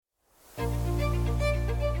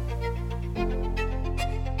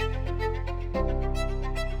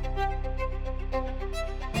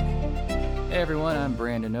everyone, I'm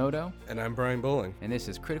Brandon Odo. And I'm Brian Bowling. And this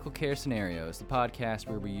is Critical Care Scenarios, the podcast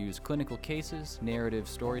where we use clinical cases, narrative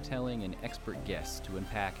storytelling, and expert guests to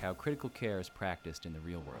unpack how critical care is practiced in the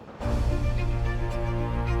real world.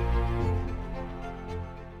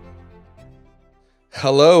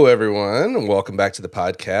 Hello, everyone. Welcome back to the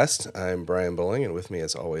podcast. I'm Brian Bowling, and with me,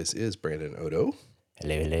 as always, is Brandon Odo.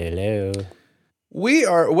 Hello.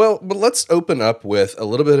 But let's open up with a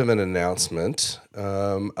little bit of an announcement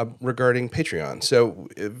regarding Patreon. So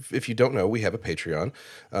if you don't know, we have a Patreon.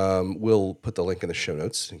 We'll put the link in the show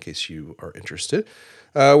notes in case you are interested,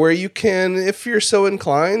 where you can, if you're so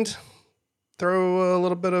inclined, throw a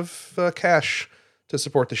little bit of cash to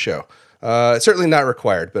support the show. Certainly not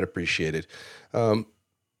required, but appreciated.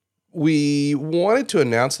 We wanted to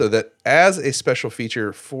announce, though, that as a special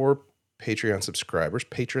feature for Patreon subscribers,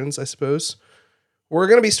 patrons, I suppose, we're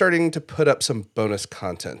going to be starting to put up some bonus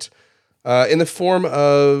content in the form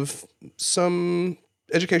of some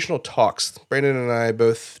educational talks. Brandon and I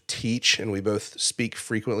both teach, and we both speak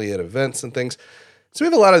frequently at events and things. So we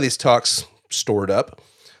have a lot of these talks stored up.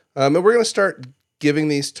 And we're going to start giving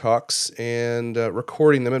these talks and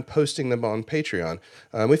recording them and posting them on Patreon.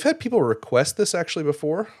 We've had people request this actually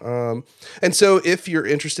before. And so if you're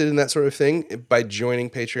interested in that sort of thing, by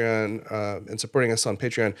joining Patreon and supporting us on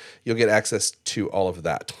Patreon, you'll get access to all of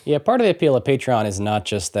that. Yeah, part of the appeal of Patreon is not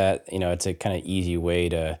just that, it's a kind of easy way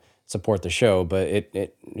to support the show, but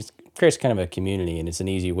it creates kind of a community, and it's an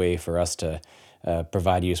easy way for us to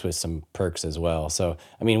provide you with some perks as well. So,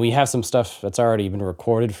 we have some stuff that's already been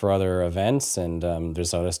recorded for other events, and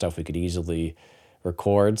there's other stuff we could easily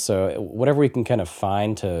record. So whatever we can kind of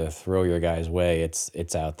find to throw your guys' way,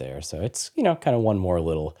 it's out there. So it's, kind of one more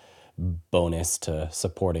little bonus to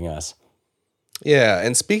supporting us. Yeah,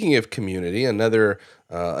 and speaking of community, another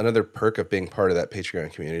perk of being part of that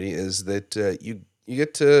Patreon community is that you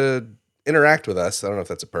get to interact with us. I don't know if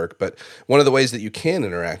that's a perk, but one of the ways that you can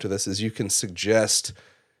interact with us is you can suggest,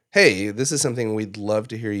 hey, this is something we'd love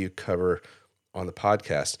to hear you cover on the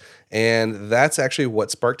podcast. And that's actually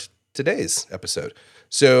what sparked today's episode.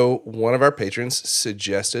 So one of our patrons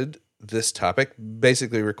suggested this topic,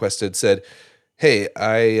 basically said, hey,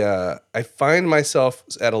 I find myself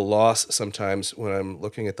at a loss sometimes when I'm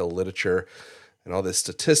looking at the literature and all this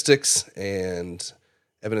statistics and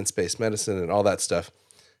evidence-based medicine and all that stuff.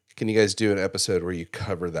 Can you guys do an episode where you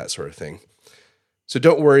cover that sort of thing? So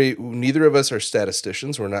don't worry, neither of us are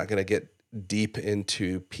statisticians. We're not going to get deep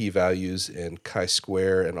into p-values and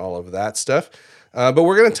chi-square and all of that stuff. But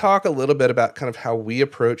we're going to talk a little bit about kind of how we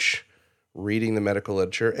approach reading the medical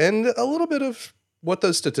literature and a little bit of what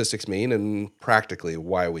those statistics mean and practically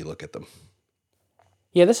why we look at them.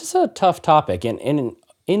 Yeah, this is a tough topic. And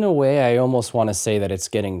in a way, I almost want to say that it's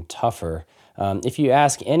getting tougher. If you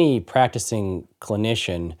ask any practicing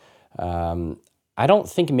clinician, I don't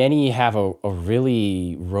think many have a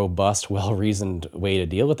really robust, well-reasoned way to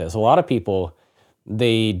deal with this. A lot of people,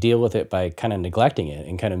 they deal with it by kind of neglecting it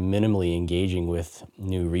and kind of minimally engaging with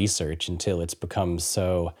new research until it's become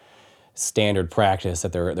so standard practice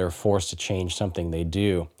that they're forced to change something they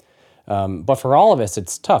do. But for all of us,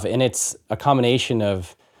 it's tough. And it's a combination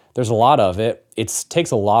of, there's a lot of it. It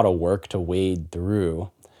takes a lot of work to wade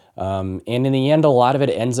through. And in the end, a lot of it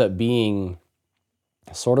ends up being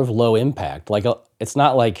sort of low impact. Like, it's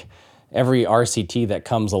not like every RCT that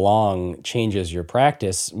comes along changes your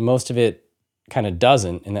practice. Most of it kind of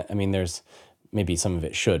doesn't. And there's maybe some of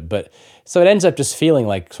it should, but so it ends up just feeling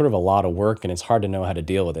like sort of a lot of work, and it's hard to know how to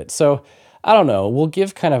deal with it. So I don't know. We'll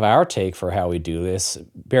give kind of our take for how we do this,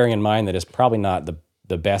 bearing in mind that it's probably not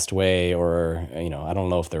the best way, or, I don't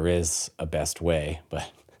know if there is a best way,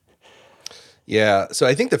 but. Yeah. So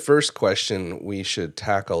I think the first question we should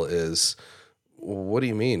tackle is, what do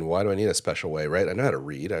you mean? Why do I need a special way, right? I know how to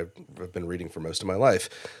read. I've been reading for most of my life.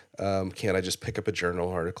 Can't I just pick up a journal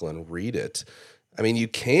article and read it? You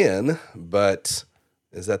can, but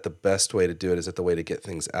is that the best way to do it? Is it the way to get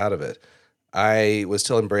things out of it? I was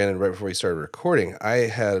telling Brandon right before we started recording, I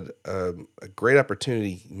had a great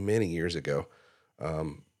opportunity many years ago,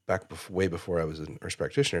 way before I was a nurse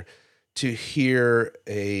practitioner, to hear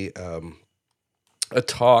a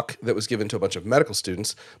talk that was given to a bunch of medical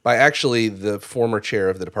students by actually the former chair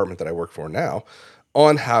of the department that I work for now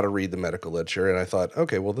on how to read the medical literature. And I thought,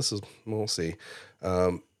 okay, well, we'll see.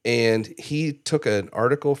 And he took an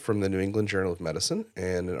article from the New England Journal of Medicine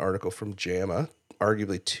and an article from JAMA,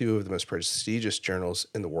 arguably two of the most prestigious journals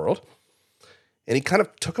in the world. And he kind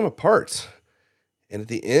of took them apart. And at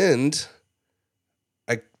the end,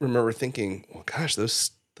 I remember thinking, well, gosh,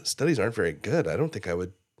 those studies aren't very good. I don't think I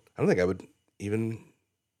would even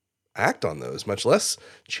act on those, much less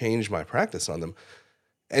change my practice on them.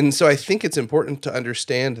 And so I think it's important to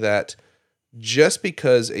understand that just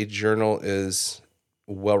because a journal is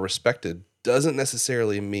well respected doesn't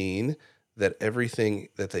necessarily mean that everything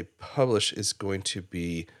that they publish is going to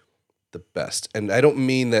be the best. And I don't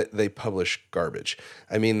mean that they publish garbage.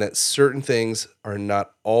 I mean that certain things are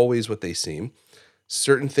not always what they seem.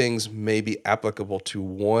 Certain things may be applicable to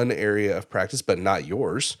one area of practice, but not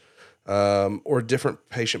yours, or different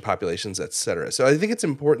patient populations, et cetera. So I think it's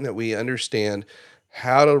important that we understand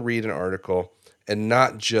how to read an article and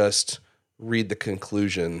not just read the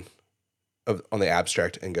conclusion on the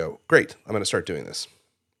abstract and go, great, I'm going to start doing this.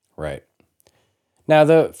 Right. Now,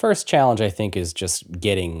 the first challenge, I think, is just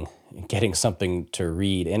getting something to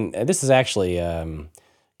read. And this is actually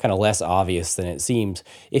kind of less obvious than it seems.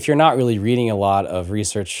 If you're not really reading a lot of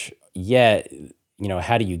research yet,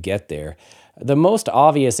 how do you get there? The most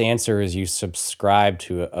obvious answer is you subscribe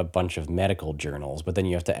to a bunch of medical journals, but then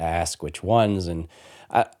you have to ask which ones. And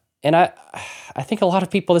I think a lot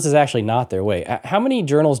of people, this is actually not their way. How many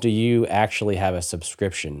journals do you actually have a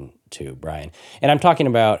subscription to, Brian? And I'm talking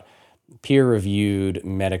about peer-reviewed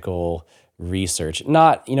medical research.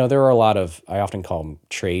 Not, there are a lot of, I often call them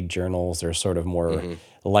trade journals. They're sort of more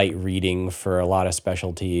light reading for a lot of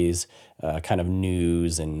specialties, kind of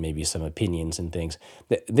news and maybe some opinions and things.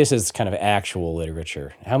 This is kind of actual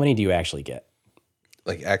literature. How many do you actually get?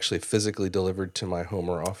 Like actually physically delivered to my home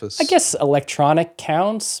or office? I guess electronic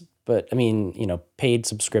counts, but I mean, paid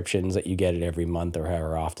subscriptions that you get it every month or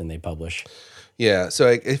however often they publish. Yeah. So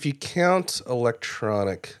if you count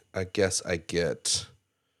electronic, I guess I get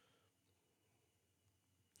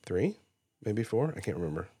 3, maybe 4. I can't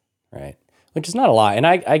remember. Right. Which is not a lot. And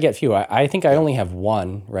I get few. I think I only have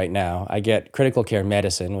one right now. I get Critical Care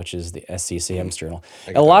Medicine, which is the SCCM's journal.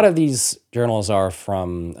 A lot of these journals are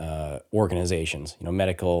from organizations,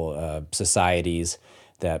 medical societies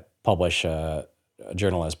that publish a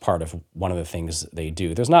journal as part of one of the things they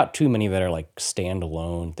do. There's not too many that are like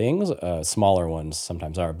standalone things. Smaller ones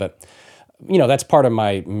sometimes are. But that's part of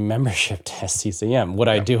my membership to SCCM. Would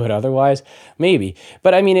I do it otherwise? Maybe.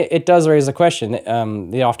 But I mean, it does raise a question.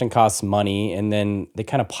 They often cost money, and then they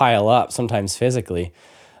kind of pile up, sometimes physically.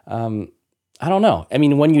 I don't know. I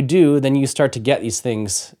mean, when you do, then you start to get these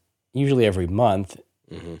things usually every month,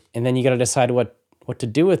 and then you got to decide what to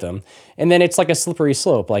do with them. And then it's like a slippery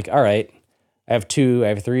slope. Like, all right, I have 2, I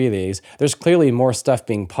have 3 of these. There's clearly more stuff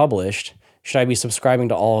being published. Should I be subscribing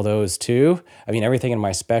to all of those too? I mean, everything in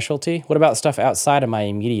my specialty? What about stuff outside of my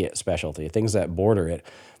immediate specialty, things that border it?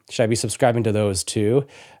 Should I be subscribing to those too?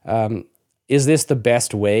 Is this the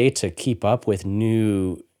best way to keep up with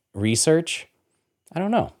new research? I don't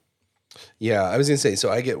know. Yeah, I was going to say, so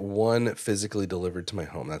I get one physically delivered to my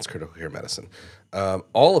home. That's Critical Care Medicine.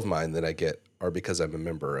 All of mine that I get are because I'm a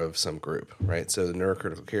member of some group, right? So the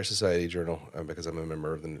Neurocritical Care Society Journal, because I'm a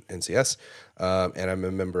member of the NCS, and I'm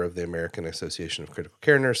a member of the American Association of Critical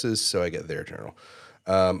Care Nurses, so I get their journal.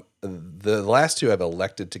 The last 2 I've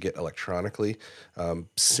elected to get electronically,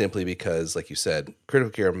 simply because, like you said,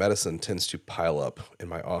 Critical Care Medicine tends to pile up in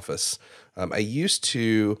my office. I used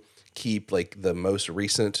to keep like the most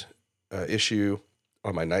recent issue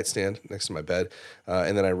on my nightstand next to my bed,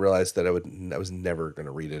 and then I realized that I was never going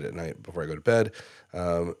to read it at night before I go to bed,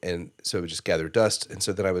 and so it would just gather dust, and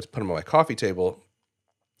so then I would put them on my coffee table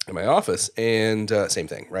in my office, and same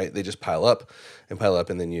thing, right? They just pile up,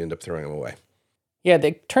 and then you end up throwing them away. Yeah,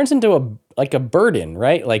 it turns into a burden,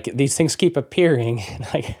 right? Like these things keep appearing,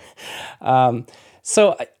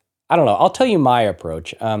 so I don't know. I'll tell you my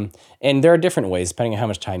approach, and there are different ways depending on how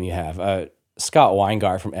much time you have. Scott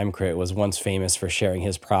Weingart from EMCrit was once famous for sharing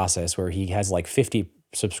his process where he has like 50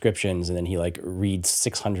 subscriptions and then he like reads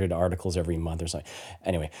 600 articles every month or something.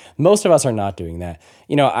 Anyway, most of us are not doing that.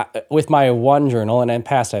 With my one journal, and in the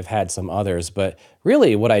past I've had some others, but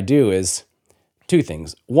really what I do is 2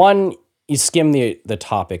 things. One, you skim the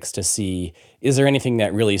topics to see, is there anything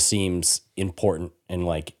that really seems important and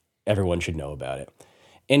like everyone should know about it?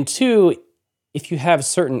 And 2, if you have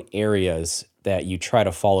certain areas that you try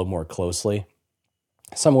to follow more closely,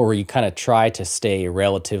 somewhere where you kind of try to stay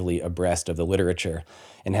relatively abreast of the literature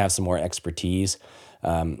and have some more expertise.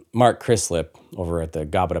 Mark Crislip over at the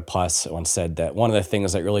Gabata Plus once said that one of the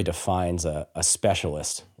things that really defines a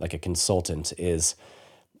specialist, like a consultant, is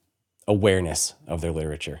awareness of their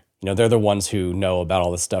literature. They're the ones who know about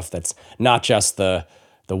all the stuff that's not just the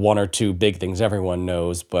 1 or 2 big things everyone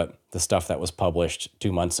knows, but the stuff that was published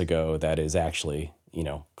 2 months ago that is actually,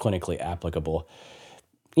 clinically applicable.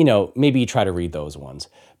 Maybe you try to read those ones.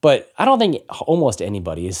 But I don't think almost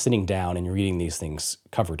anybody is sitting down and reading these things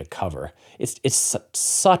cover to cover. It's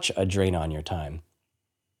such a drain on your time.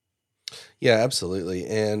 Yeah, absolutely.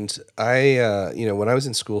 And when I was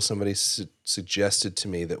in school, somebody suggested to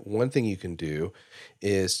me that one thing you can do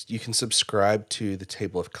is you can subscribe to the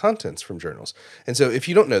table of contents from journals. And so if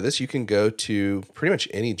you don't know this, you can go to pretty much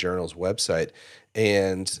any journal's website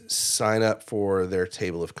and sign up for their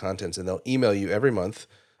table of contents, and they'll email you every month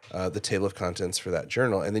the table of contents for that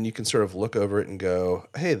journal. And then you can sort of look over it and go,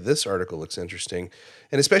 hey, this article looks interesting.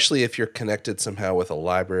 And especially if you're connected somehow with a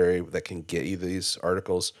library that can get you these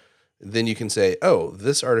articles, then you can say, oh,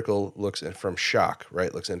 this article looks from Shock,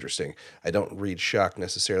 right? Looks interesting. I don't read Shock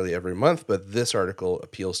necessarily every month, but this article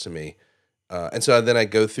appeals to me. And so then I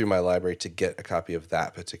go through my library to get a copy of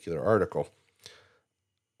that particular article.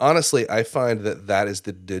 Honestly, I find that that is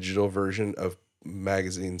the digital version of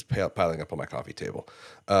magazines piling up on my coffee table.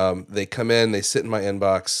 They come in, they sit in my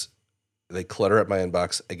inbox, they clutter up my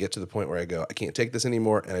inbox. I get to the point where I go, I can't take this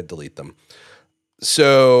anymore, and I delete them.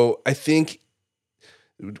 So I think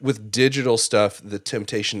with digital stuff, the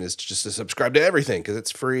temptation is just to subscribe to everything because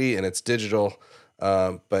it's free and it's digital.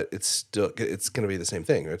 But it's going to be the same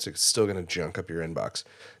thing. It's still going to junk up your inbox.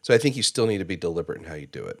 So I think you still need to be deliberate in how you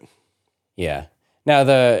do it. Yeah. Now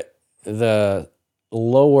the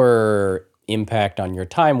lower impact on your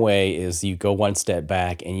time way is you go one step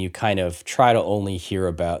back and you kind of try to only hear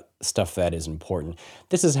about stuff that is important.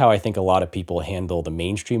 This is how I think a lot of people handle the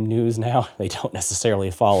mainstream news now. They don't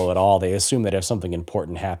necessarily follow it all. They assume that if something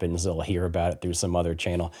important happens, they'll hear about it through some other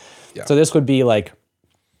channel. Yeah. So this would be like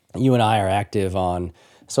you and I are active on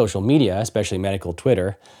social media, especially medical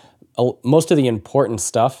Twitter. Most of the important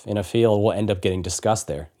stuff in a field will end up getting discussed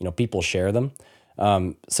there. People share them.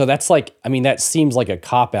 So that's that seems like a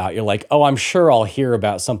cop-out. You're like, oh, I'm sure I'll hear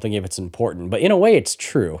about something if it's important. But in a way, it's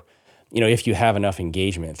true, if you have enough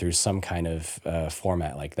engagement through some kind of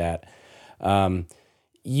format like that.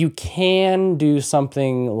 You can do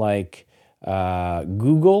something like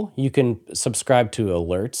Google. You can subscribe to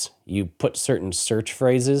alerts. You put certain search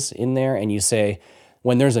phrases in there, and you say,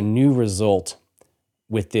 when there's a new result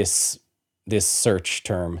with this search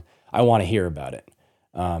term, I want to hear about it.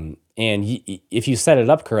 And if you set it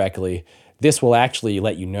up correctly, this will actually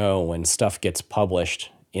let you know when stuff gets published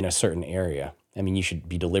in a certain area. I mean, you should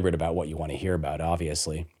be deliberate about what you want to hear about,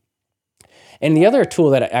 obviously. And the other tool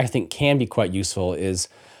that I think can be quite useful is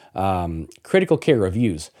Critical Care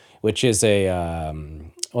Reviews, which is they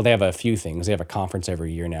have a few things. They have a conference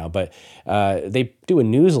every year now, but they do a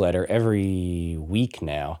newsletter every week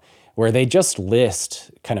now where they just list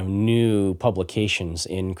kind of new publications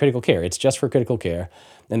in critical care. It's just for critical care.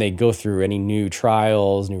 And they go through any new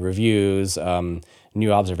trials, new reviews,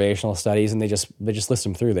 new observational studies, and they just list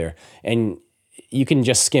them through there. And you can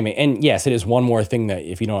just skim it. And yes, it is one more thing that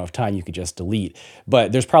if you don't have time, you could just delete.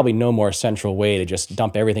 But there's probably no more central way to just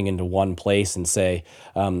dump everything into one place and say,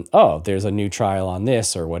 oh, there's a new trial on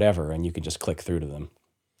this or whatever, and you can just click through to them.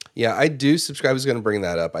 Yeah, I do subscribe. I was going to bring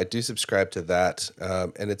that up. I do subscribe to that.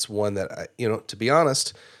 And it's one that to be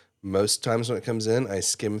honest, most times when it comes in, I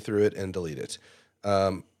skim through it and delete it.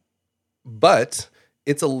 But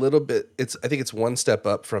it's a little bit, I think it's one step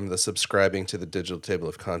up from the subscribing to the digital table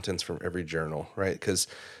of contents from every journal, right? Because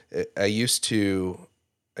I used to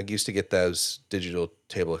get those digital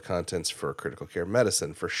table of contents for critical care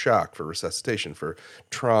medicine, for shock, for resuscitation, for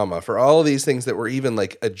trauma, for all of these things that were even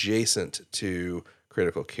like adjacent to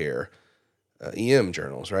critical care, EM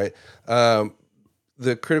journals, right?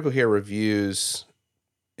 The Critical Care Reviews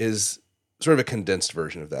is sort of a condensed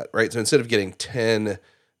version of that, right? So instead of getting 10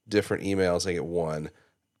 different emails, I get one,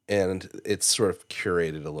 and it's sort of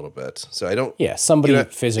curated a little bit. So I don't... Yeah, somebody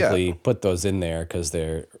physically put those in there because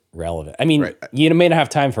they're relevant. I mean, you may not have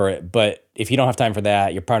time for it, but if you don't have time for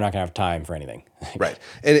that, you're probably not going to have time for anything. Right.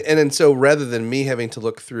 And so rather than me having to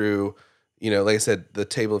look through, like I said, the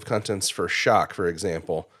table of contents for shock, for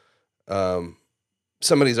example,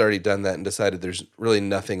 somebody's already done that and decided there's really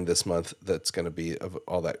nothing this month that's going to be of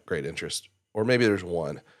all that great interest. Or maybe there's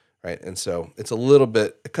one, right? And so it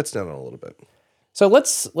cuts down on a little bit. So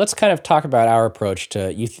let's kind of talk about our approach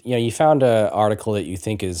to, you found an article that you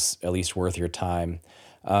think is at least worth your time.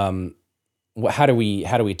 How do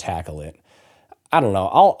we tackle it? I don't know.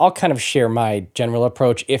 I'll kind of share my general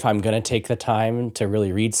approach if I'm going to take the time to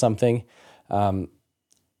really read something.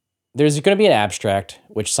 There's going to be an abstract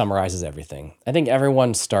which summarizes everything. I think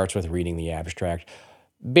everyone starts with reading the abstract,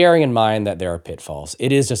 bearing in mind that there are pitfalls.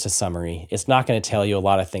 It is just a summary. It's not going to tell you a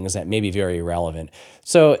lot of things that may be very relevant.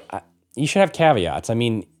 So you should have caveats. I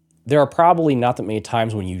mean, there are probably not that many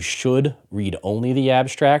times when you should read only the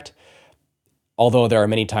abstract, although there are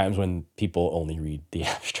many times when people only read the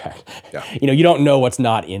abstract. Yeah. You don't know what's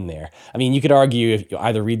not in there. I mean, you could argue if you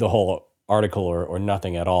either read the whole article or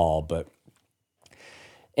nothing at all, but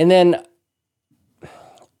And then,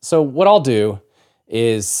 so what I'll do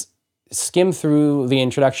is skim through the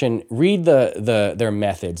introduction, read their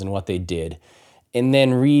methods and what they did, and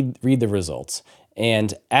then read the results.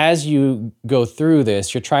 And as you go through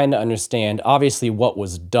this, you're trying to understand, obviously, what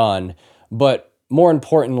was done, but more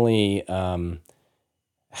importantly,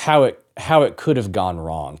 how it could have gone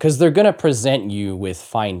wrong. Because they're going to present you with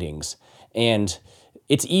findings, and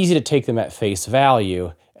it's easy to take them at face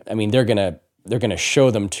value. I mean, they're gonna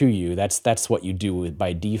show them to you. That's what you do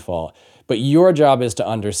by default. But your job is to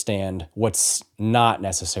understand what's not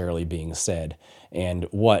necessarily being said, and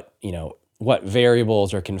what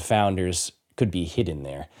variables or confounders could be hidden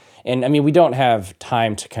there. And I mean, we don't have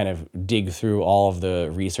time to kind of dig through all of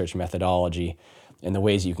the research methodology and the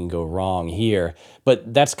ways you can go wrong here,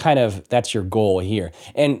 but that's your goal here.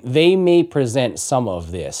 And they may present some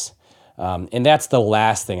of this. And that's the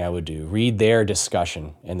last thing I would do. Read their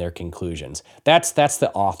discussion and their conclusions. That's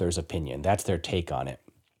the author's opinion. That's their take on it.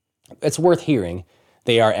 It's worth hearing.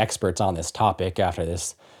 They are experts on this topic after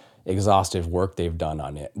this exhaustive work they've done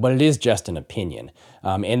on it, but it is just an opinion.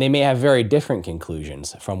 And they may have very different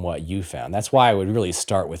conclusions from what you found. That's why I would really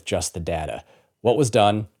start with just the data. What was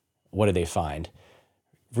done? What did they find?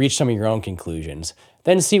 Reach some of your own conclusions,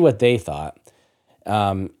 then see what they thought.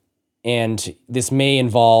 And this may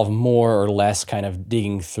involve more or less kind of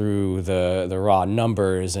digging through the raw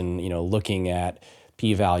numbers and looking at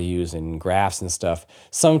p-values and graphs and stuff.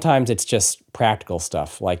 Sometimes it's just practical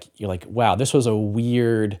stuff. Like you're like, wow, this was a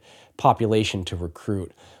weird population to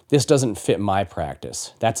recruit. This doesn't fit my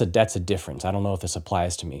practice. That's a difference. I don't know if this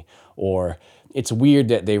applies to me. Or it's weird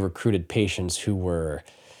that they recruited patients who were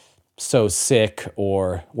so sick,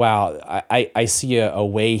 or wow, I see a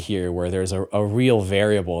way here where there's a real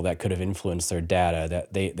variable that could have influenced their data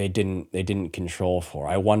that they didn't control for.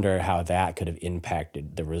 I wonder how that could have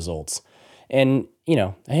impacted the results. And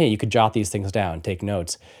hey, you could jot these things down, take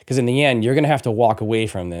notes, because in the end, you're going to have to walk away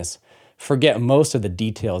from this, forget most of the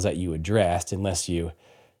details that you addressed, unless you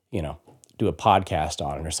do a podcast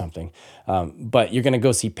on it or something. But you're going to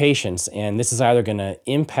go see patients, and this is either going to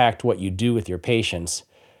impact what you do with your patients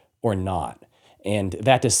or not. And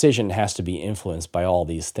that decision has to be influenced by all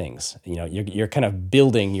these things. You're kind of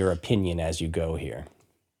building your opinion as you go here.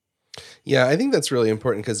 Yeah, I think that's really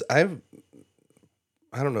important, because I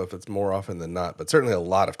don't know if it's more often than not, but certainly a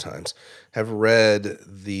lot of times have read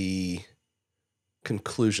the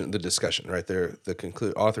conclusion, the discussion, right there,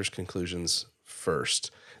 author's conclusions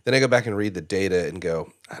first. Then I go back and read the data and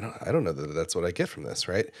go, I don't know that that's what I get from this,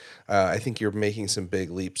 right? I think you're making some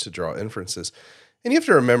big leaps to draw inferences. And you have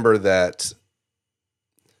to remember that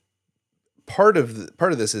part of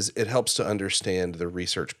this is it helps to understand the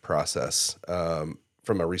research process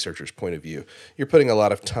from a researcher's point of view. You're putting a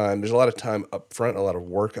lot of time. There's a lot of time up front, a lot of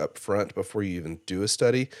work up front before you even do a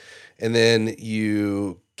study. And then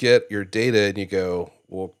you get your data and you go,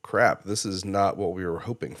 well, crap, this is not what we were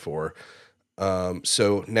hoping for.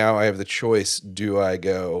 So now I have the choice. Do I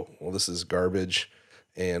go, well, this is garbage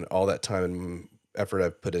and all that time and effort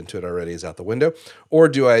I've put into it already is out the window? Or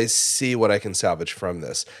do I see what I can salvage from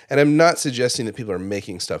this? And I'm not suggesting that people are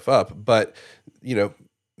making stuff up, but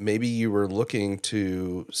maybe you were looking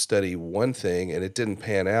to study one thing and it didn't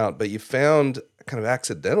pan out, but you found kind of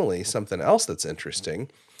accidentally something else that's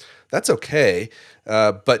interesting. That's okay.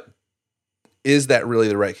 But is that really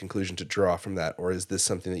the right conclusion to draw from that? Or is this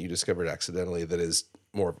something that you discovered accidentally that is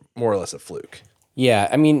more or less a fluke? Yeah,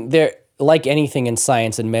 I mean, like anything in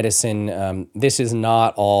science and medicine, this is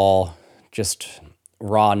not all just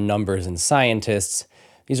raw numbers and scientists.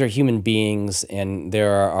 These are human beings, and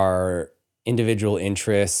there are individual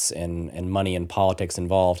interests and money and politics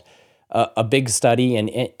involved. A big study,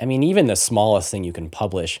 and I mean, even the smallest thing you can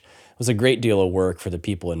publish was a great deal of work for the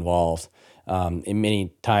people involved. And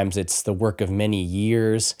many times it's the work of many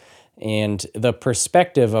years, and the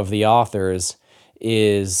perspective of the authors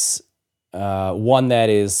is one that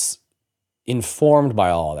is informed by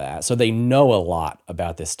all of that. So they know a lot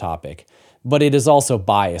about this topic, but it is also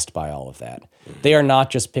biased by all of that. They are not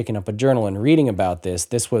just picking up a journal and reading about this.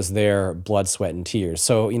 This was their blood, sweat, and tears.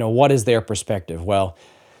 So, what is their perspective? Well,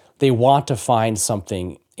 they want to find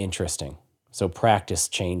something interesting. So practice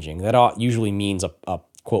changing. That usually means a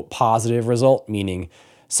quote positive result, meaning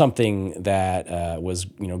something that was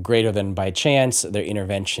greater than by chance their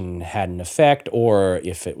intervention had an effect, or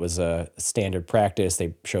if it was a standard practice,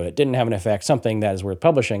 they show it didn't have an effect, something that is worth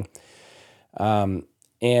publishing.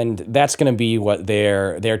 And that's going to be what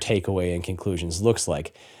their takeaway and conclusions looks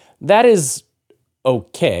like. That is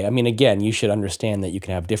okay. I mean, again, you should understand that you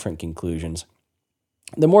can have different conclusions.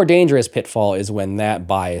 The more dangerous pitfall is when that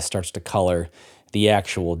bias starts to color the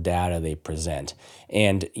actual data they present.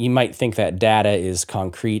 And you might think that data is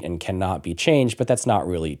concrete and cannot be changed, but that's not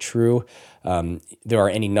really true. There are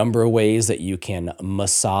any number of ways that you can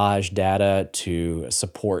massage data to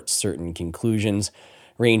support certain conclusions,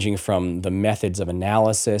 ranging from the methods of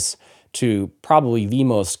analysis to probably the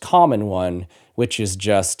most common one, which is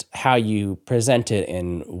just how you present it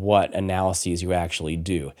and what analyses you actually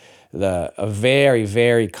do. A very,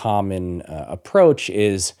 very common approach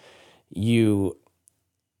is you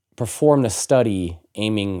perform the study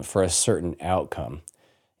aiming for a certain outcome,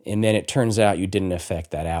 and then it turns out you didn't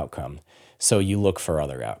affect that outcome. So you look for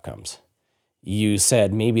other outcomes. You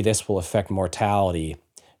said maybe this will affect mortality,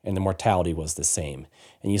 and the mortality was the same.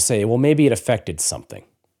 And you say, well, maybe it affected something.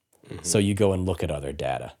 So you go and look at other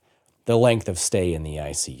data. The length of stay in the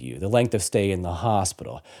ICU, the length of stay in the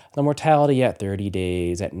hospital, the mortality at 30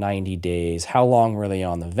 days, at 90 days, how long were they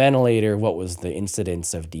on the ventilator, what was the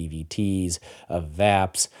incidence of DVTs, of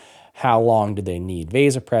VAPs, how long did they need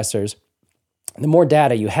vasopressors. The more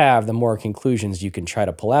data you have, the more conclusions you can try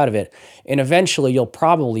to pull out of it, and eventually you'll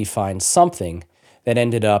probably find something that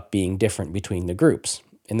ended up being different between the groups.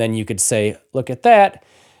 And then you could say, look at that.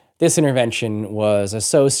 This intervention was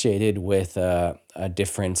associated with a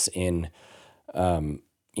difference in,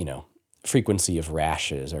 frequency of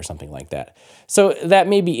rashes or something like that. So that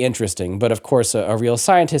may be interesting, but of course, a real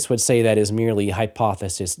scientist would say that is merely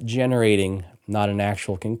hypothesis generating, not an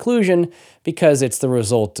actual conclusion, because it's the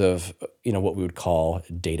result of, what we would call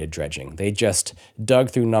data dredging. They just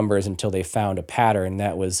dug through numbers until they found a pattern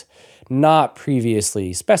that was not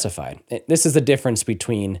previously specified. This is the difference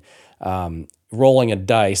between rolling a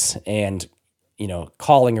dice and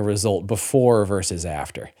calling a result before versus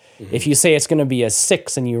after. Mm-hmm. If you say it's going to be a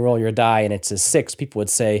 6 and you roll your die and it's a 6, people would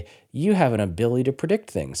say you have an ability to predict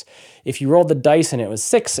things. If you rolled the dice and it was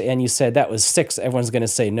 6 and you said that was 6, everyone's going to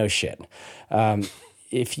say no shit.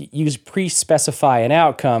 If you pre-specify an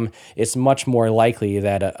outcome, it's much more likely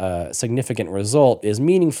that a significant result is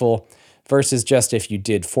meaningful versus just if you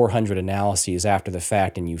did 400 analyses after the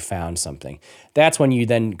fact and you found something. That's when you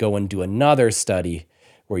then go and do another study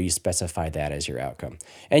where you specify that as your outcome.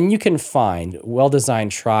 And you can find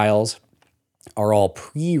well-designed trials are all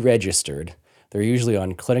pre-registered. They're usually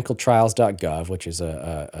on clinicaltrials.gov, which is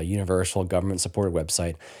a universal government-supported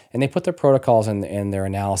website, and they put their protocols and their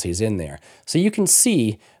analyses in there. So you can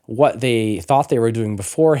see what they thought they were doing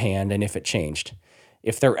beforehand and if it changed.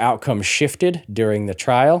 If their outcome shifted during the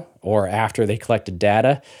trial or after they collected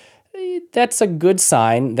data, that's a good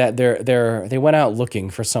sign that they went out looking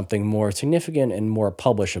for something more significant and more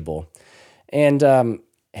publishable. And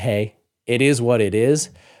hey, it is what it is.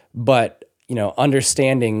 But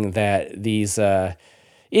understanding that these,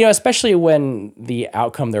 especially when the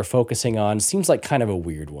outcome they're focusing on seems like kind of a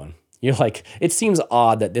weird one. You're like, it seems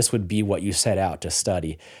odd that this would be what you set out to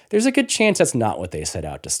study. There's a good chance that's not what they set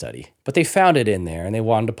out to study, but they found it in there and they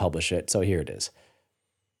wanted to publish it, so here it is.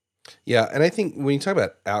 Yeah, and I think when you talk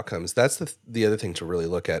about outcomes, that's the other thing to really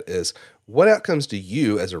look at is what outcomes do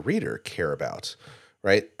you as a reader care about,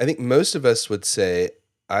 right? I think most of us would say,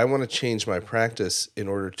 I want to change my practice in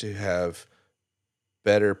order to have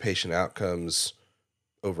better patient outcomes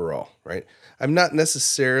overall, right? I'm not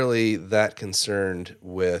necessarily that concerned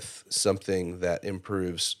with something that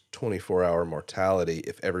improves 24-hour mortality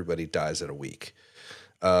if everybody dies in a week.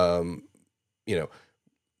 The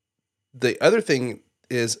other thing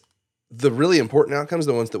is the really important outcomes,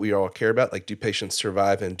 the ones that we all care about, like do patients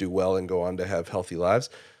survive and do well and go on to have healthy lives?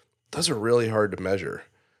 Those are really hard to measure.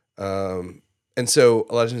 And so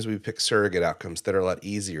a lot of times we pick surrogate outcomes that are a lot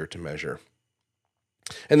easier to measure.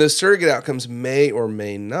 And those surrogate outcomes may or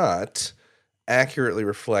may not accurately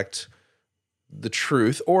reflect the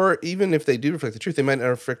truth, or even if they do reflect the truth, they might not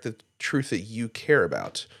reflect the truth that you care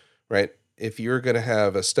about, right? If you're going to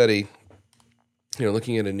have a study,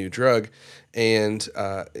 looking at a new drug and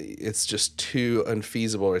it's just too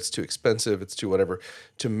unfeasible, or it's too expensive, it's too whatever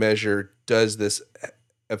to measure, does this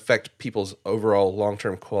affect people's overall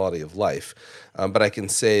long-term quality of life? But I can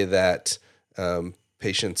say that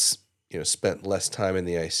patients spent less time in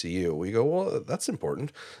the ICU. We go, well, that's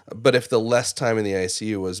important. But if the less time in the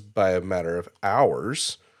ICU was by a matter of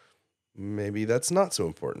hours, maybe that's not so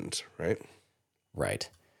important, right? Right.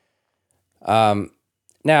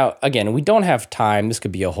 Now, again, we don't have time. This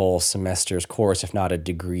could be a whole semester's course, if not a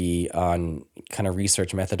degree, on kind of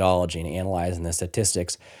research methodology and analyzing the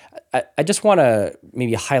statistics. I just want to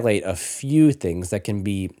maybe highlight a few things that can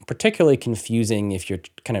be particularly confusing if you're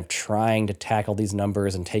kind of trying to tackle these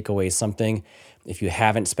numbers and take away something if you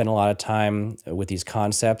haven't spent a lot of time with these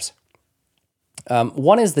concepts.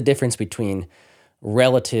 One is the difference between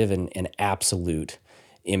relative and absolute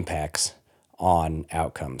impacts on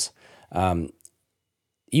outcomes.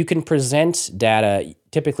 You can present data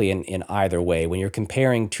typically in either way. When you're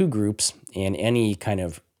comparing two groups in any kind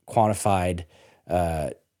of quantified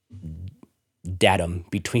datum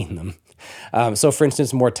between them. So for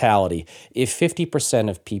instance, mortality. If 50%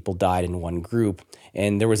 of people died in one group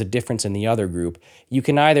and there was a difference in the other group, you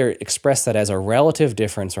can either express that as a relative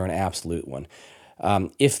difference or an absolute one.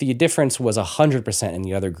 If the difference was 100% in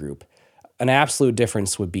the other group, an absolute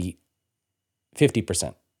difference would be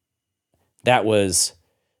 50%. That was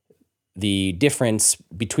the difference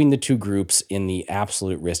between the two groups in the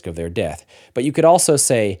absolute risk of their death. But you could also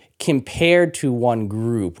say, compared to one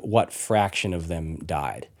group, what fraction of them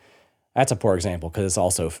died? That's a poor example because it's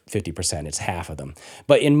also 50%, it's half of them.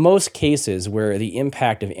 But in most cases where the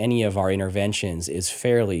impact of any of our interventions is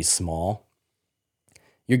fairly small,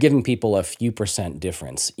 you're giving people a few percent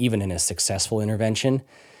difference, even in a successful intervention.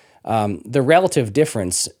 The relative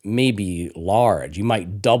difference may be large. You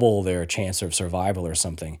might double their chance of survival or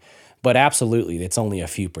something, but absolutely, it's only a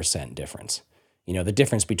few percent difference. You know, the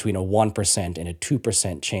difference between a 1% and a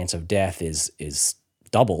 2% chance of death is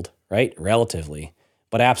doubled, right? Relatively,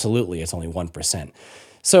 but absolutely, it's only 1%.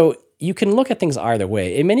 So you can look at things either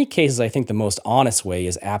way. In many cases, I think the most honest way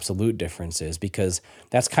is absolute differences because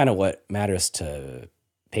that's kind of what matters to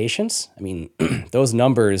patients. I mean, those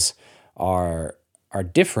numbers are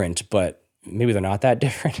different, but maybe they're not that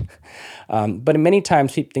different. But many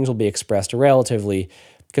times things will be expressed relatively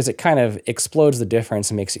because it kind of explodes the difference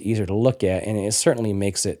and makes it easier to look at, and it certainly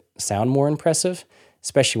makes it sound more impressive,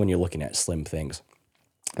 especially when you're looking at slim things.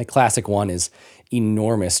 The classic one is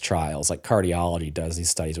enormous trials, like cardiology does these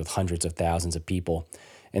studies with hundreds of thousands of people,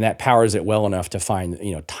 and that powers it well enough to find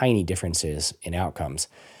tiny differences in outcomes.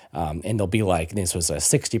 And they'll be like, this was a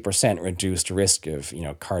 60% reduced risk of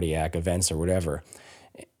cardiac events or whatever.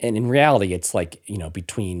 And in reality, it's like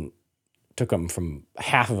took them from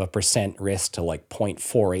 0.5% risk to like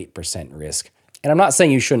 0.48% risk. And I'm not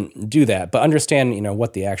saying you shouldn't do that, but understand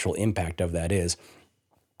what the actual impact of that is.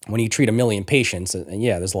 When you treat 1 million patients, and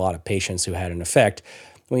yeah, there's a lot of patients who had an effect.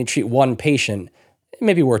 When you treat one patient, it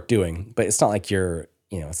may be worth doing, but it's not like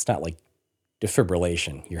it's not like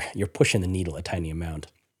defibrillation. You're pushing the needle a tiny amount.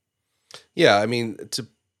 Yeah, I mean, to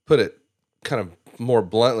put it kind of more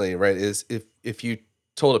bluntly, right, is if you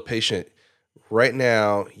told a patient, right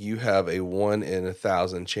now you have a 1 in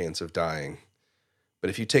 1,000 chance of dying, but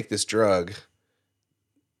if you take this drug,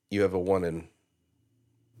 you have a 1 in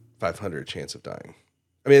 500 chance of dying.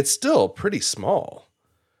 I mean, it's still pretty small,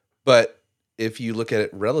 but if you look at it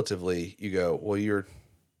relatively, you go, well, you're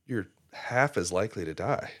half as likely to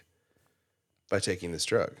die by taking this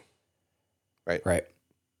drug, right? Right.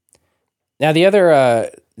 Now, the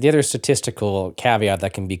other statistical caveat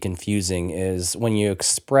that can be confusing is when you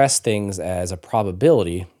express things as a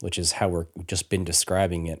probability, which is how we've just been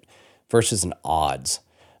describing it, versus an odds.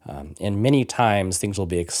 And many times things will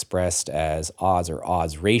be expressed as odds or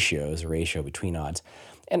odds ratios, a ratio between odds.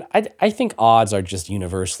 And I think odds are just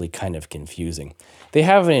universally kind of confusing. They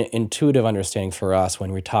have an intuitive understanding for us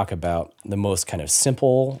when we talk about the most kind of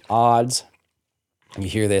simple odds. You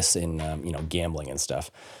hear this in gambling and stuff.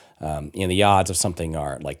 The odds of something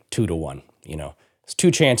are like 2 to 1. It's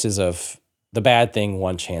 2 chances of the bad thing,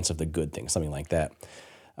 1 chance of the good thing, something like that.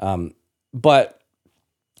 But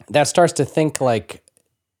that starts to think like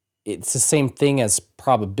it's the same thing as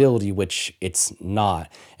probability, which it's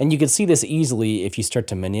not. And you can see this easily if you start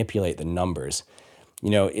to manipulate the numbers.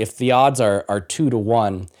 If the odds are 2 to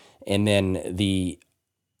 1, and then the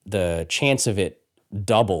chance of it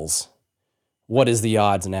doubles, what is the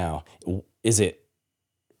odds now? Is it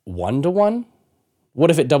 1 to 1?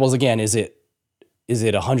 What if it doubles again? Is it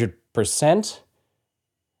 100%?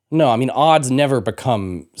 No, I mean, odds never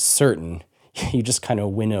become certain. You just kind of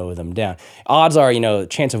winnow them down. Odds are, the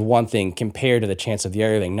chance of one thing compared to the chance of the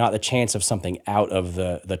other thing, not the chance of something out of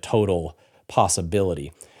the total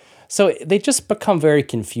possibility. So they just become very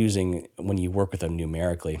confusing when you work with them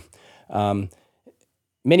numerically.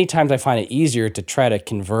 Many times I find it easier to try to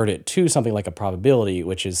convert it to something like a probability,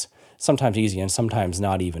 which is sometimes easy and sometimes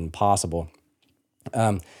not even possible.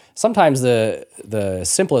 Sometimes the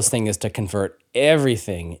simplest thing is to convert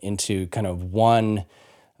everything into kind of one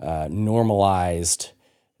normalized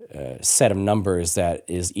set of numbers that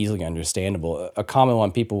is easily understandable. A common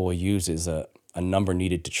one people will use is a number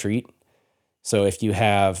needed to treat. So if you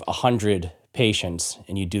have 100 patients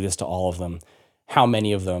and you do this to all of them, how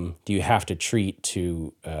many of them do you have to treat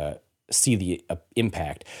to see the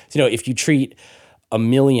impact? So, if you treat 1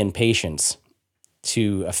 million patients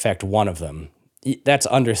to affect one of them, that's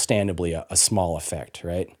understandably a small effect,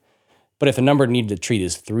 right? But if the number needed to treat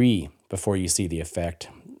is 3 before you see the effect,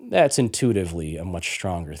 that's intuitively a much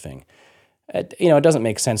stronger thing. It doesn't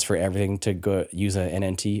make sense for everything to go use a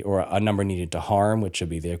NNT or a number needed to harm, which would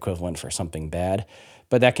be the equivalent for something bad,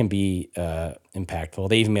 but that can be impactful.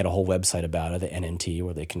 They even made a whole website about it, the NNT,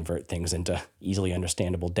 where they convert things into easily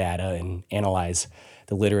understandable data and analyze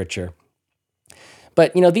the literature.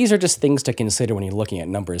 But, these are just things to consider when you're looking at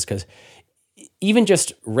numbers, because even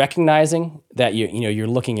just recognizing that you're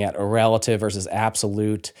looking at a relative versus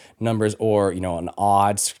absolute numbers, or an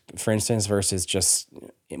odds, for instance, versus just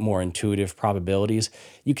more intuitive probabilities,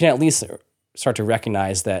 you can at least start to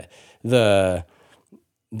recognize that the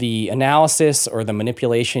analysis or the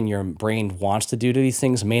manipulation your brain wants to do to these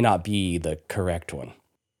things may not be the correct one.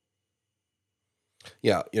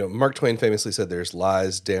 Yeah, Mark Twain famously said there's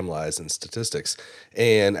lies, damn lies, in statistics.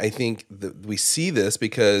 And I think that we see this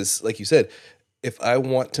because, like you said, if I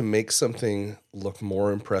want to make something look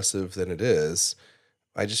more impressive than it is,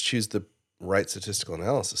 I just choose the right statistical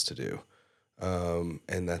analysis to do.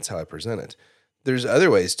 And that's how I present it. There's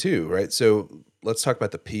other ways too, right? So let's talk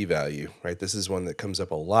about the p-value, right? This is one that comes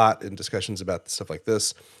up a lot in discussions about stuff like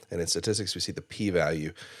this. And in statistics, we see the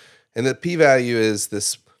p-value. And the p-value is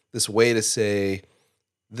this way to say,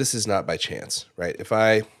 this is not by chance, right? If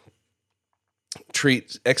I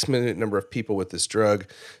treat X number of people with this drug,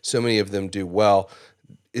 so many of them do well,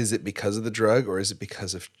 is it because of the drug or is it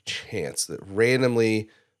because of chance that randomly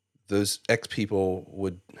those X people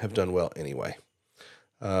would have done well anyway?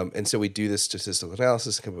 And so we do this statistical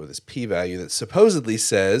analysis and come up with this p-value that supposedly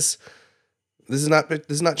says this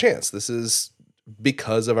is not chance. This is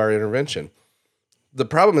because of our intervention. The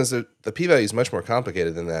problem is that the p-value is much more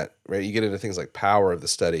complicated than that, right? You get into things like power of the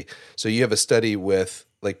study. So you have a study with,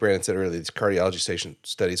 like Brandon said earlier, these cardiology station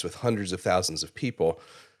studies with hundreds of thousands of people.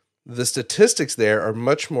 The statistics there are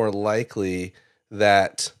much more likely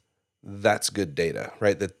that that's good data,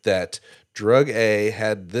 right? That drug A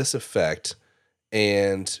had this effect,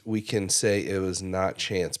 and we can say it was not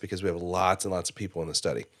chance because we have lots and lots of people in the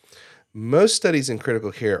study. Most studies in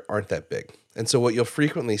critical care aren't that big. And so what you'll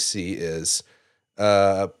frequently see is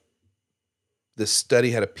the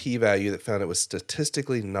study had a p-value that found it was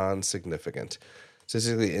statistically insignificant,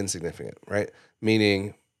 right?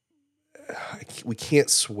 Meaning we can't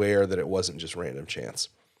swear that it wasn't just random chance.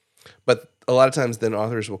 But a lot of times then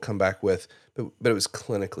authors will come back with, but it was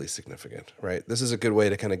clinically significant, right? This is a good way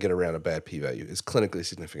to kind of get around a bad p-value, is clinically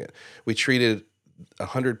significant. We treated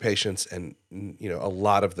 100 patients and, a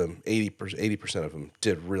lot of them, 80% of them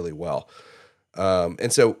did really well.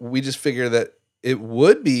 And so we just figure that it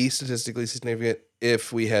would be statistically significant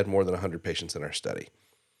if we had more than 100 patients in our study.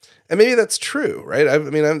 And maybe that's true, right?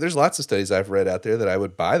 There's lots of studies I've read out there that I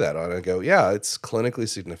would buy that on and go, yeah, it's clinically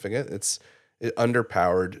significant. It's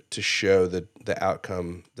underpowered to show the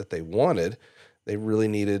outcome that they wanted. They really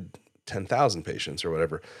needed 10,000 patients or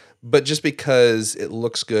whatever. But just because it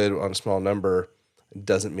looks good on a small number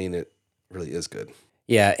doesn't mean it really is good.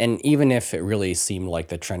 Yeah, and even if it really seemed like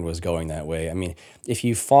the trend was going that way, if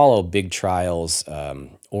you follow big trials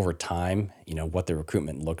over time, what the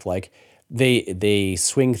recruitment looked like, they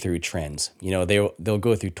swing through trends. They'll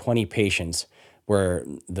go through 20 patients where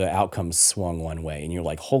the outcomes swung one way, and you're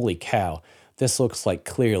like, holy cow, this looks like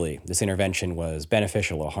clearly this intervention was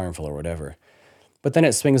beneficial or harmful or whatever. But then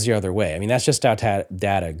it swings the other way. That's just how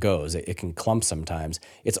data goes. It can clump sometimes.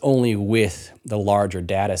 It's only with the larger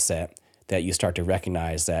data set that you start to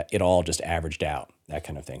recognize that it all just averaged out, that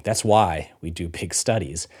kind of thing. That's why we do big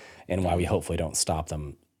studies and why we hopefully don't stop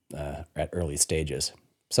them at early stages.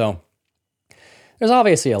 So there's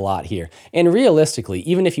obviously a lot here. And realistically,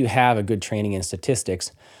 even if you have a good training in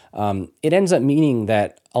statistics, it ends up meaning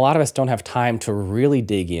that a lot of us don't have time to really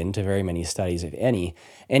dig into very many studies, if any.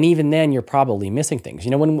 And even then, you're probably missing things.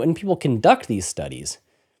 When people conduct these studies,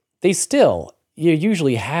 you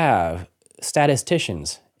usually have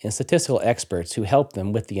statisticians and statistical experts who help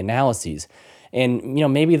them with the analyses. And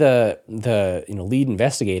maybe the lead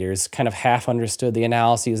investigators kind of half understood the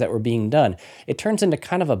analyses that were being done. It turns into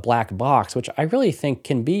kind of a black box, which I really think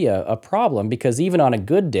can be a problem, because even on a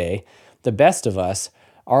good day, the best of us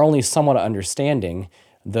are only somewhat understanding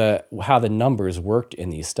how the numbers worked in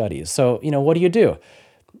these studies. So what do?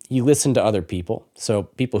 You listen to other people. So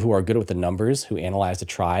people who are good with the numbers, who analyze the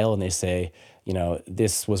trial, and they say,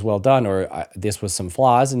 this was well done, or this was some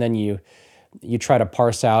flaws, and then you try to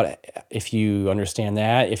parse out if you understand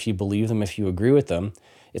that, if you believe them, if you agree with them.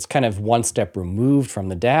 It's kind of one step removed from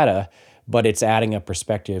the data, but it's adding a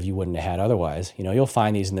perspective you wouldn't have had otherwise. You'll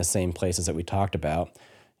find these in the same places that we talked about,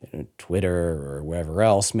 Twitter or wherever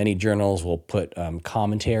else. Many journals will put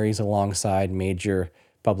commentaries alongside major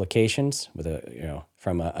publications with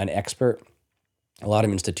from an expert. A lot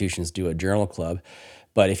of institutions do a journal club.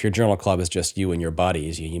 But if your journal club is just you and your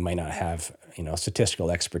buddies, you might not have,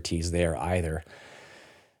 statistical expertise there either.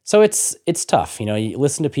 So it's tough. You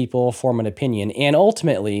listen to people, form an opinion, and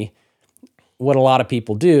ultimately what a lot of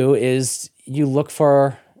people do is you look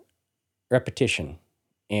for repetition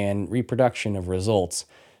and reproduction of results.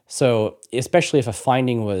 So especially if a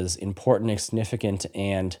finding was important and significant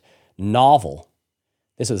and novel,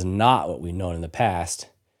 this is not what we've known in the past,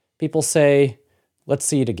 people say, let's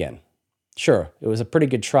see it again. Sure, it was a pretty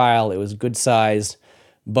good trial, it was good size,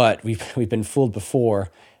 but we've been fooled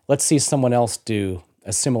before. Let's see someone else do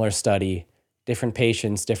a similar study, different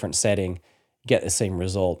patients, different setting, get the same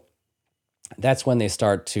result. That's when they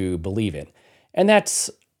start to believe it. And that's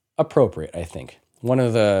appropriate, I think. One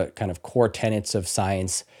of the kind of core tenets of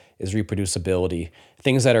science is reproducibility.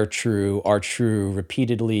 Things that are true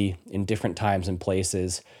repeatedly in different times and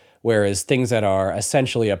places, whereas things that are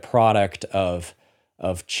essentially a product of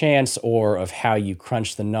chance or of how you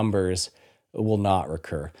crunch the numbers will not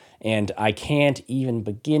recur. And I can't even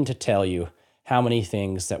begin to tell you how many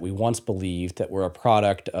things that we once believed that were a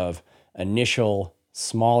product of initial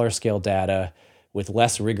smaller scale data with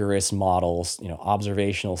less rigorous models,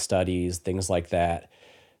 observational studies, things like that,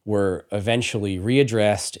 were eventually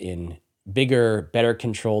readdressed in bigger, better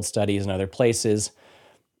controlled studies in other places,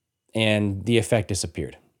 and the effect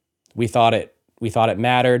disappeared. We thought it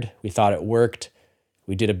mattered, we thought it worked,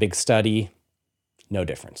 we did a big study, no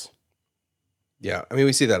difference. Yeah, I mean,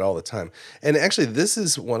 we see that all the time. And actually, this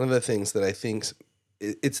is one of the things that I think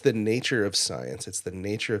it's the nature of science. It's the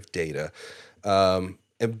nature of data.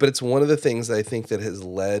 But it's one of the things that I think that has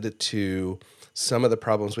led to some of the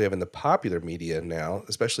problems we have in the popular media now,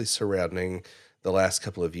 especially surrounding the last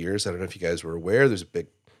couple of years. I don't know if you guys were aware, there's been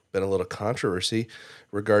a little controversy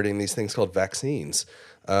regarding these things called vaccines,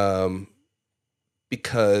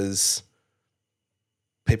 because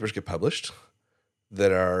papers get published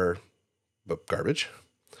that are garbage,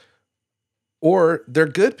 or they're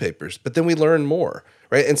good papers, but then we learn more,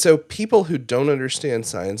 right? And so people who don't understand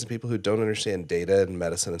science and people who don't understand data and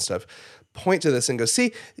medicine and stuff point to this and go,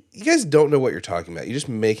 see, you guys don't know what you're talking about. You're just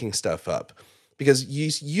making stuff up because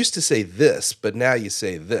you used to say this, but now you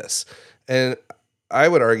say this. And I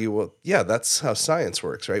would argue, well, yeah, that's how science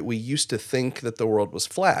works, right? We used to think that the world was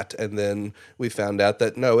flat, and then we found out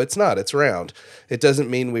that no, it's not, it's round. It doesn't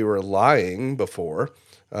mean we were lying before.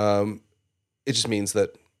 It just means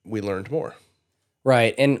that we learned more.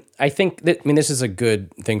 Right. And I think this is a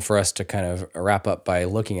good thing for us to kind of wrap up by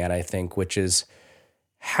looking at, I think, which is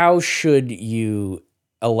how should you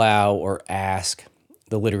allow or ask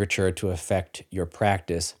the literature to affect your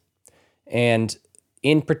practice? And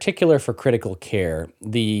in particular for critical care,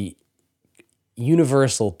 the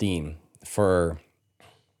universal theme for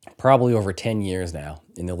probably over 10 years now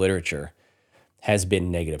in the literature has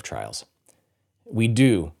been negative trials. We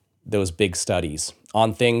do those big studies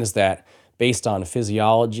on things that, based on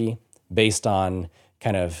physiology, based on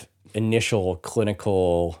kind of initial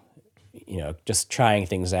clinical, just trying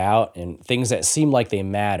things out and things that seem like they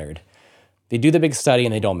mattered, they do the big study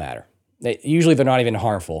and they don't matter. Usually they're not even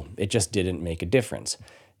harmful. It just didn't make a difference.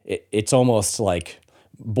 It's almost like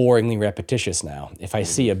boringly repetitious now. If I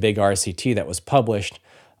see a big RCT that was published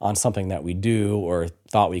on something that we do or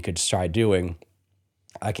thought we could try doing,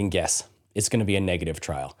 I can guess it's going to be a negative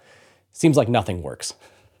trial. Seems like nothing works.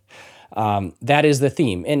 That is the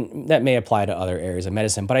theme, and that may apply to other areas of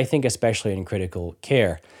medicine, but I think especially in critical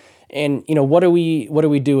care. And what do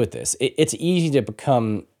we do with this? It's easy to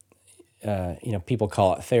become, people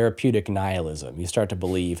call it therapeutic nihilism. You start to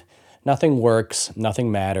believe nothing works,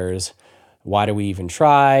 nothing matters. Why do we even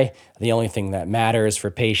try? The only thing that matters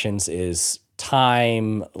for patients is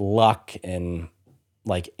time, luck, and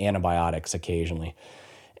like antibiotics occasionally.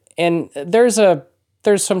 And there's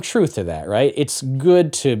some truth to that, right? It's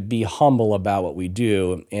good to be humble about what we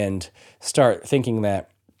do and start thinking that,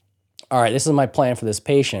 all right, this is my plan for this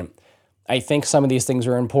patient. I think some of these things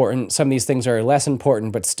are important. Some of these things are less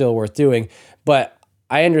important, but still worth doing. But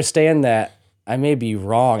I understand that I may be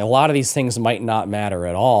wrong. A lot of these things might not matter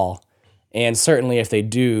at all. And certainly if they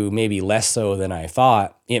do, maybe less so than I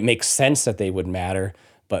thought. It makes sense that they would matter,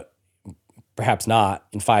 but perhaps not.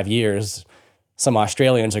 In 5 years, some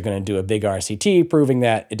Australians are going to do a big RCT proving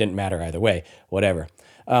that it didn't matter either way, whatever.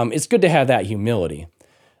 It's good to have that humility.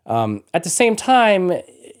 At the same time,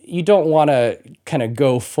 you don't want to kind of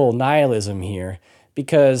go full nihilism here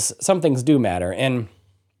because some things do matter. And,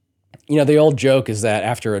 the old joke is that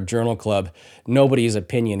after a journal club, nobody's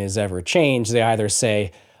opinion is ever changed. They either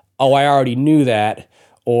say, oh, I already knew that,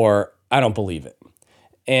 or I don't believe it.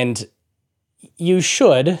 And you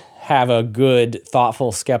should have a good,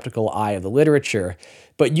 thoughtful, skeptical eye of the literature,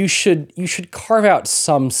 but you should carve out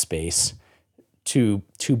some space to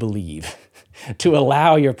believe, to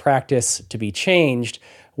allow your practice to be changed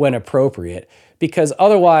when appropriate, because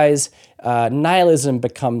otherwise nihilism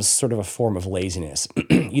becomes sort of a form of laziness.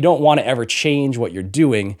 You don't want to ever change what you're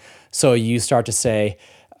doing, so you start to say,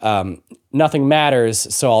 nothing matters,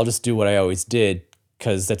 so I'll just do what I always did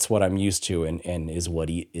because that's what I'm used to and is what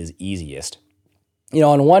is easiest.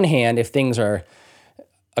 On one hand, if things are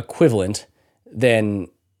equivalent, then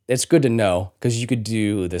it's good to know because you could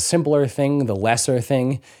do the simpler thing, the lesser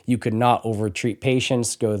thing. You could not overtreat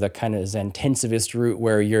patients, go the kind of Zentensivist route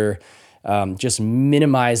where you're just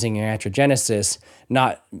minimizing your angiogenesis,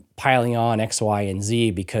 not piling on X, Y, and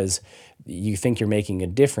Z because you think you're making a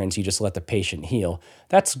difference. You just let the patient heal.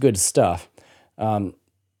 That's good stuff.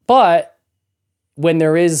 But when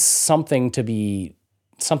there is something to be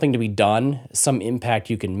done, some impact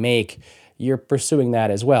you can make, you're pursuing that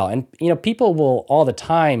as well. And, people will all the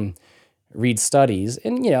time read studies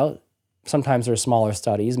and, sometimes they're smaller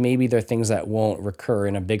studies. Maybe they're things that won't recur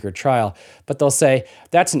in a bigger trial, but they'll say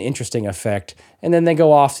that's an interesting effect. And then they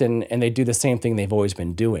go off and they do the same thing they've always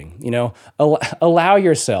been doing. Allow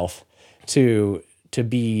yourself to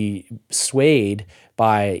be swayed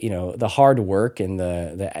by, the hard work and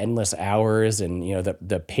the endless hours and,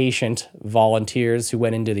 the patient volunteers who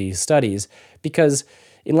went into these studies, because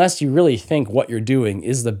unless you really think what you're doing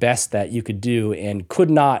is the best that you could do and could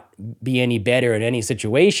not be any better in any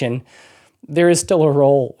situation, there is still a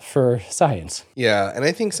role for science. Yeah, and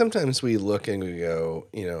I think sometimes we look and we go,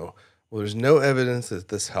 well, there's no evidence that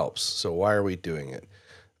this helps, so why are we doing it?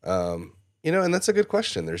 And that's a good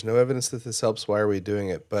question. There's no evidence that this helps, why are we doing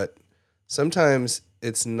it? But sometimes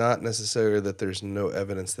it's not necessarily that there's no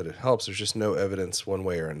evidence that it helps, there's just no evidence one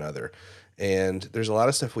way or another. And there's a lot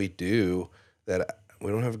of stuff we do that we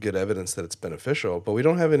don't have good evidence that it's beneficial, but we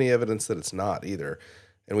don't have any evidence that it's not either.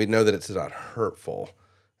 And we know that it's not hurtful.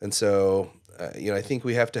 And so, I think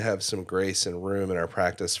we have to have some grace and room in our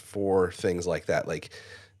practice for things like that. Like,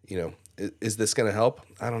 is this going to help?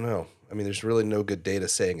 I don't know. I mean, there's really no good data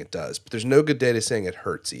saying it does, but there's no good data saying it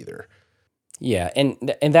hurts either. Yeah,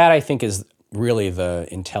 and that I think is really the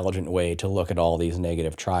intelligent way to look at all these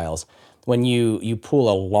negative trials. When you pool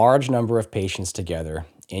a large number of patients together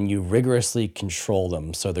and you rigorously control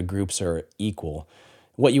them so the groups are equal,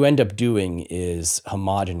 what you end up doing is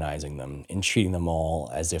homogenizing them and treating them all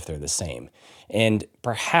as if they're the same. And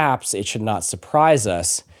perhaps it should not surprise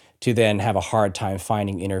us to then have a hard time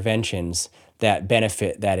finding interventions that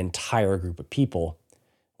benefit that entire group of people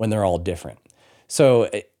when they're all different. So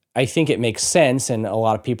I think it makes sense, and a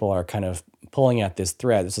lot of people are kind of pulling at this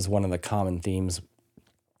thread. This is one of the common themes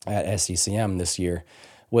at SCCM this year,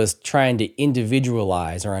 was trying to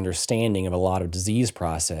individualize our understanding of a lot of disease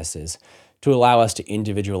processes to allow us to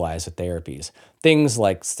individualize the therapies. Things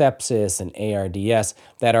like sepsis and ARDS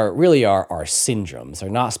that are really our syndromes. They're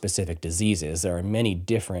not specific diseases. There are many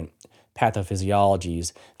different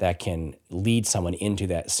pathophysiologies that can lead someone into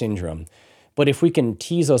that syndrome. But if we can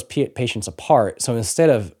tease those patients apart, so instead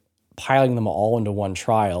of piling them all into one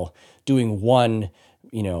trial, doing one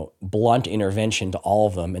blunt intervention to all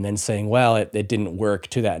of them and then saying, well, it didn't work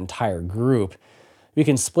to that entire group, we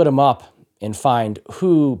can split them up and find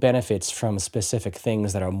who benefits from specific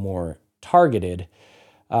things that are more targeted,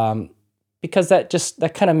 because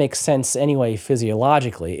that kind of makes sense anyway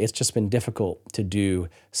physiologically. It's just been difficult to do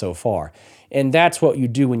so far. And that's what you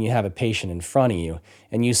do when you have a patient in front of you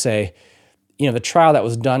and you say, the trial that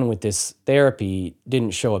was done with this therapy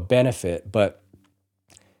didn't show a benefit, but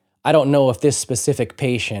I don't know if this specific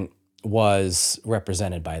patient was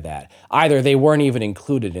represented by that. Either they weren't even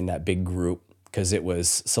included in that big group because it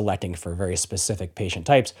was selecting for very specific patient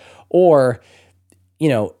types, or,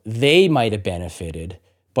 they might have benefited,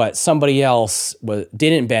 but somebody else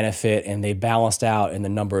didn't benefit and they balanced out in the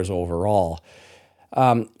numbers overall.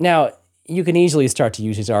 Now, you can easily start to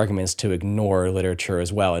use these arguments to ignore literature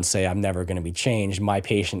as well and say, I'm never going to be changed. My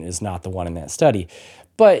patient is not the one in that study.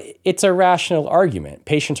 But it's a rational argument.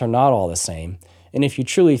 Patients are not all the same. And if you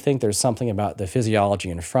truly think there's something about the physiology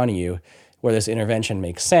in front of you where this intervention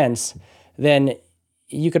makes sense, then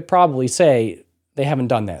you could probably say they haven't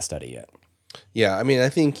done that study yet. Yeah, I mean, I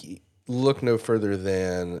think look no further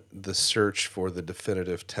than the search for the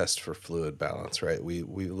definitive test for fluid balance, right? We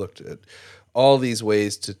looked at all these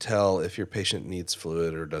ways to tell if your patient needs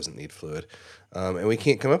fluid or doesn't need fluid, and we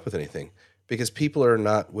can't come up with anything because people are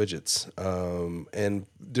not widgets, and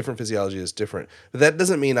different physiology is different. But that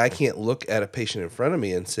doesn't mean I can't look at a patient in front of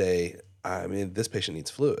me and say, this patient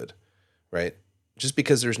needs fluid, right? Just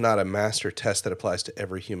because there's not a master test that applies to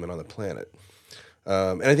every human on the planet.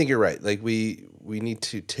 And I think you're right. Like we need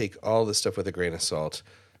to take all this stuff with a grain of salt,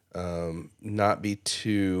 not be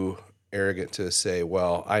too arrogant to say,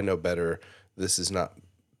 well, I know better. This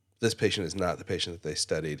patient is not the patient that they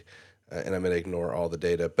studied, and I'm going to ignore all the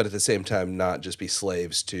data. But at the same time, not just be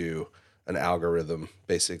slaves to an algorithm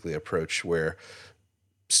basically approach where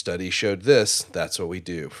study showed this, that's what we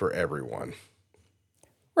do for everyone.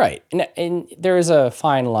 Right. And there is a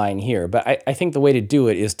fine line here, but I think the way to do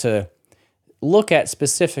it is to look at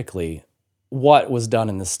specifically what was done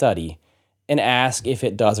in the study and ask if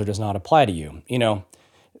it does or does not apply to you. You know,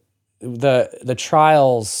 the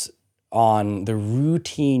trials on the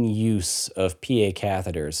routine use of PA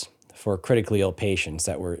catheters for critically ill patients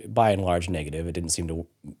that were by and large negative, it didn't seem to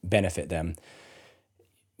benefit them,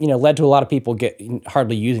 you know, led to a lot of people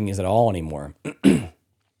hardly using these at all anymore.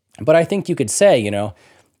 But I think you could say, you know,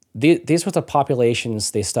 these were the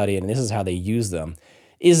populations they studied and this is how they use them.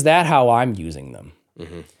 Is that how I'm using them?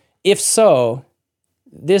 Mm-hmm. If so,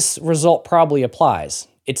 this result probably applies.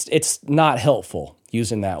 It's not helpful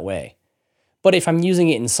using that way. But if I'm using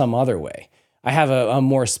it in some other way, I have a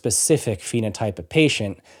more specific phenotype of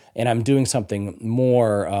patient and I'm doing something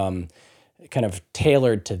more kind of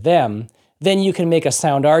tailored to them, then you can make a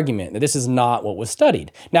sound argument that this is not what was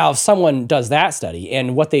studied. Now, if someone does that study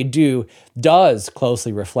and what they do does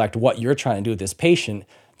closely reflect what you're trying to do with this patient,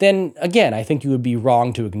 then again, I think you would be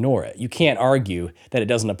wrong to ignore it. You can't argue that it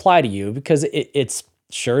doesn't apply to you because it's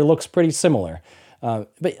sure looks pretty similar. But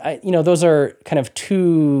those are kind of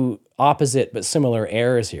two opposite but similar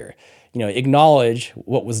errors here. You know, acknowledge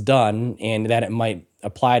what was done and that it might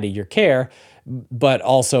apply to your care, but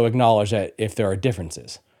also acknowledge that if there are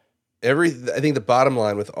differences. I think the bottom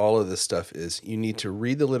line with all of this stuff is you need to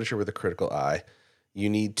read the literature with a critical eye. You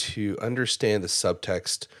need to understand the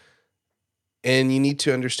subtext, and you need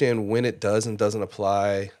to understand when it does and doesn't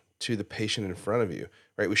apply to the patient in front of you,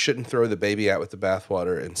 right? We shouldn't throw the baby out with the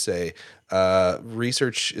bathwater and say,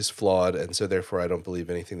 research is flawed, and so therefore I don't believe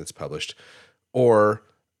anything that's published. Or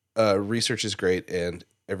research is great, and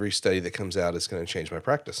every study that comes out is going to change my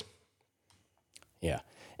practice. Yeah.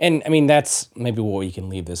 And I mean, that's maybe what we can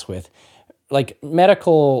leave this with. Like,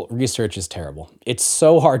 medical research is terrible. It's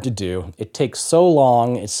so hard to do. It takes so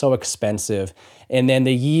long. It's so expensive. And then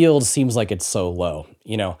the yield seems like it's so low.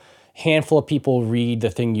 You know, handful of people read the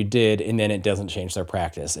thing you did and then it doesn't change their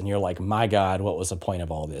practice. And you're like, my God, what was the point of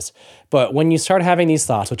all this? But when you start having these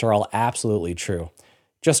thoughts, which are all absolutely true,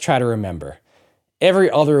 just try to remember every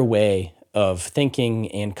other way of thinking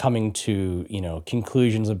and coming to,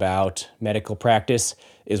 conclusions about medical practice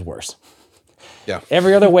is worse. Yeah.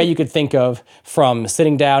 Every other way you could think of, from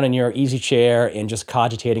sitting down in your easy chair and just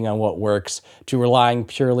cogitating on what works, to relying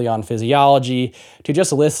purely on physiology, to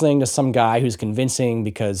just listening to some guy who's convincing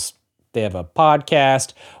because they have a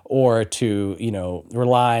podcast, or to,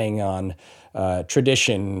 relying on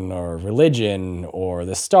tradition or religion or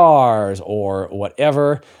the stars or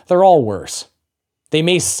whatever, they're all worse. They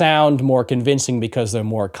may sound more convincing because they're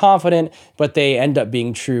more confident, but they end up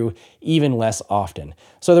being true even less often.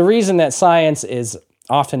 So the reason that science is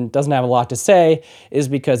often doesn't have a lot to say is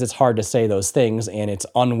because it's hard to say those things and it's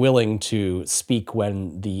unwilling to speak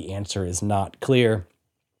when the answer is not clear.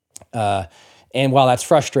 And while that's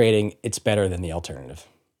frustrating, it's better than the alternative.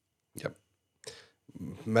 Yep.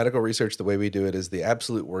 Medical research, the way we do it, is the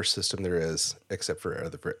absolute worst system there is, except for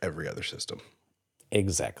every other system.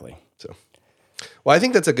 Exactly. So. Well, I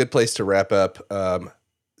think that's a good place to wrap up.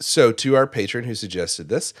 So to our patron who suggested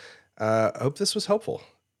this, I hope this was helpful.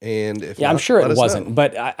 And if I'm sure it wasn't,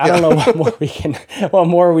 but I don't know what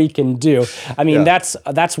more we can do. I mean,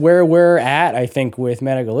 that's where we're at, I think, with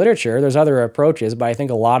medical literature. There's other approaches, but I think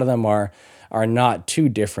a lot of them are not too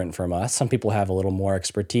different from us. Some people have a little more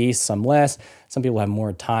expertise, some less. Some people have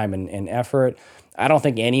more time and effort. I don't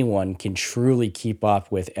think anyone can truly keep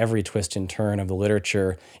up with every twist and turn of the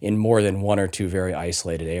literature in more than one or two very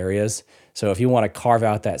isolated areas. So if you want to carve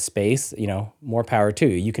out that space, more power to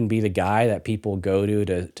you. You can be the guy that people go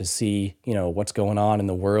to see, what's going on in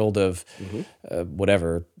the world of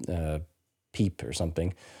PEEP or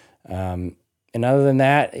something. And other than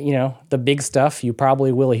that, the big stuff you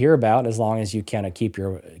probably will hear about, as long as you kind of keep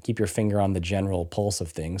your finger on the general pulse of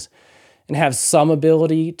things. And have some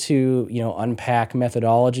ability to, unpack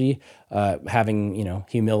methodology, having,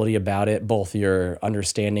 humility about it, both your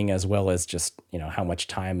understanding as well as just, how much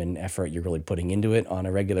time and effort you're really putting into it on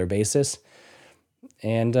a regular basis.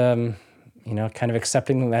 And, kind of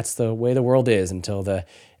accepting that that's the way the world is until the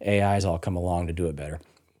AIs all come along to do it better.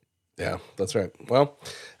 Yeah, that's right. Well,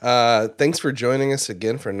 thanks for joining us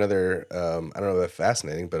again for another, I don't know if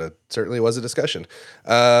fascinating, but it certainly was a discussion.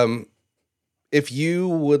 If you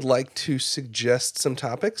would like to suggest some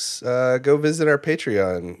topics, go visit our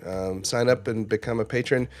Patreon. Sign up and become a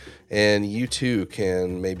patron, and you too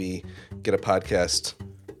can maybe get a podcast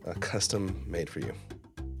custom made for you.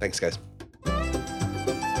 Thanks, guys.